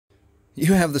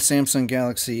You have the Samsung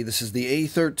Galaxy. This is the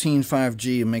A13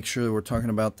 5G. Make sure that we're talking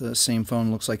about the same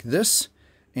phone. Looks like this.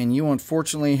 And you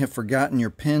unfortunately have forgotten your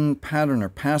PIN, pattern, or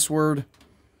password.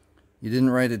 You didn't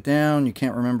write it down. You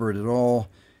can't remember it at all.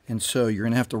 And so you're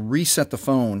going to have to reset the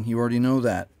phone. You already know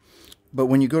that. But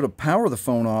when you go to power the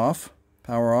phone off,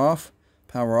 power off,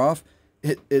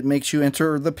 it makes you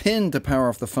enter the PIN to power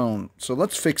off the phone. So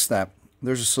let's fix that.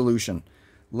 There's a solution.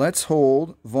 Let's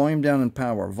hold volume down and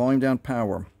power. Volume down,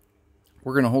 power.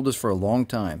 We're going to hold this for a long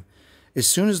time. As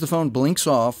soon as the phone blinks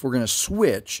off, we're going to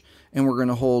switch and we're going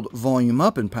to hold volume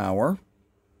up and power.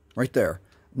 Right there.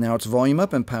 Now it's volume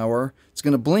up and power. It's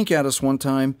going to blink at us one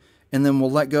time and then we'll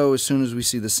let go as soon as we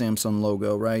see the Samsung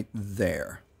logo right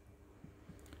there.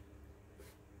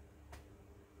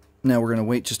 Now we're going to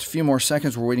wait just a few more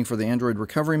seconds. We're waiting for the Android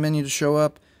recovery menu to show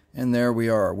up. And there we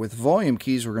are. With volume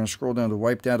keys, we're going to scroll down to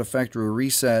wipe data factory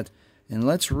reset. And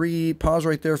let's pause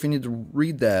right there if you need to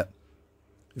read that.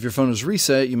 If your phone is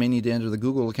reset, you may need to enter the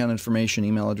Google account information,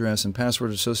 email address, and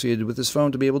password associated with this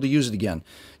phone to be able to use it again.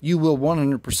 You will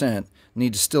 100%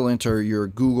 need to still enter your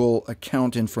Google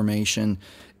account information,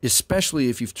 especially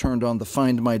if you've turned on the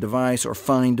Find My Device or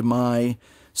Find My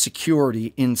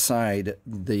security inside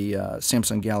the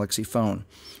Samsung Galaxy phone.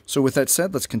 So with that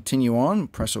said, let's continue on.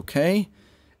 Press OK.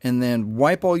 And then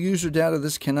wipe all user data.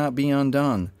 This cannot be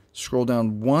undone. Scroll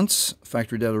down once,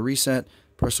 factory data reset,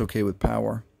 press OK with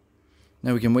power.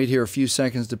 Now we can wait here a few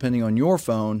seconds depending on your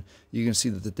phone. You can see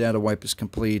that the data wipe is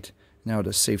complete. Now it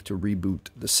is safe to reboot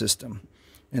the system.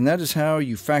 And that is how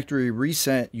you factory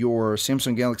reset your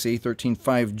Samsung Galaxy A13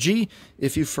 5G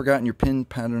if you've forgotten your PIN,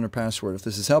 pattern, or password. If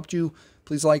this has helped you,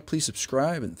 please like, please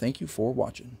subscribe, and thank you for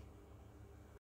watching.